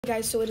Hey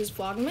guys, so it is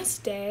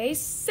Vlogmas day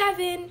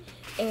 7,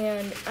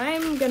 and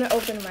I'm gonna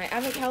open my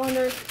advent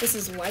calendar. This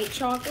is white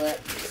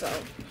chocolate, so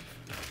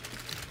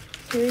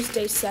here's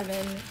day 7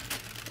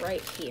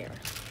 right here.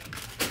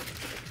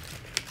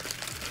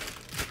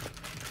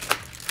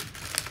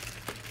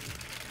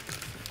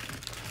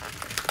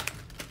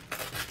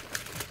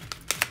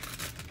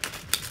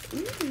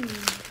 Ooh.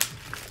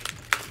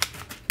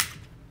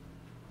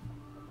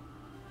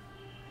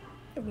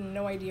 I have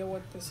no idea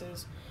what this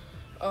is.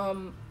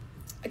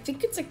 I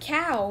think it's a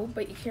cow,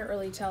 but you can't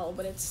really tell,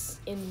 but it's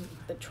in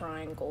the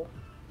triangle.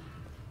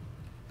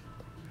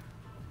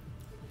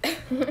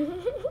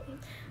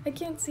 I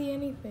can't see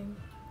anything.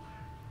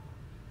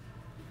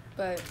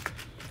 But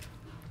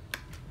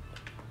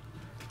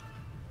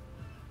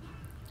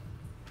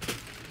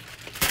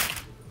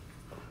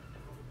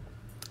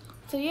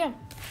so yeah.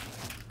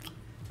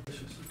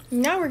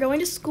 Now we're going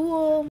to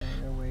school.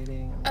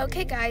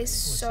 Okay guys,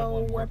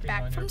 so we're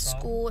back from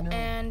school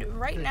and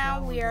right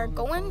now we are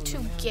going to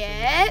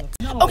get...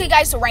 Okay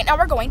guys, so right now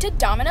we're going to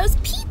Domino's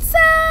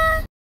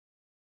Pizza!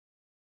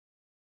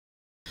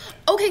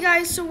 Okay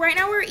guys, so right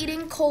now we're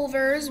eating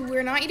Culver's.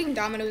 We're not eating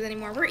Domino's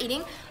anymore, we're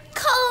eating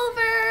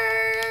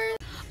Culver's!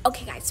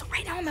 Okay guys, so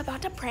right now I'm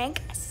about to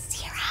prank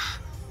Sira.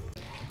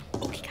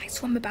 Okay guys,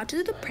 so I'm about to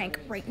do the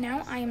prank. Right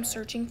now I am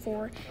searching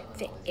for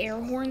the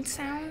air horn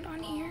sound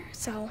on here,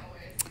 so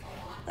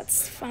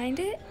let's find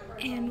it.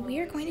 And we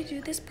are going to do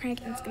this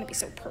prank, and it's going to be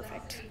so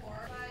perfect.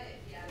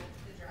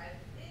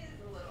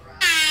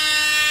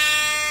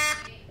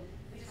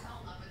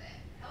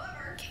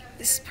 Okay,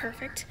 this is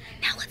perfect.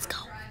 Now let's go.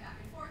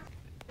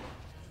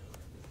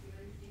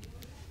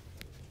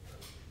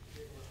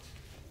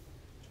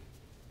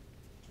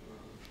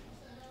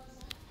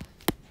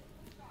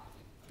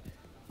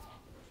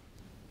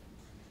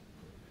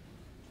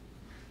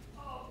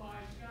 Oh my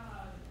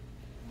God.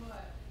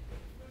 What?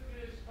 Look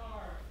at his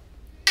car.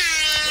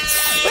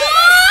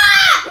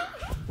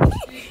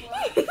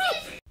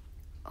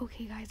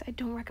 Okay guys, I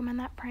don't recommend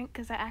that prank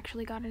because I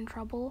actually got in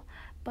trouble,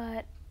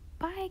 but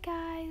bye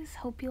guys.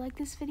 Hope you like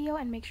this video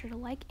and make sure to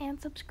like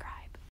and subscribe.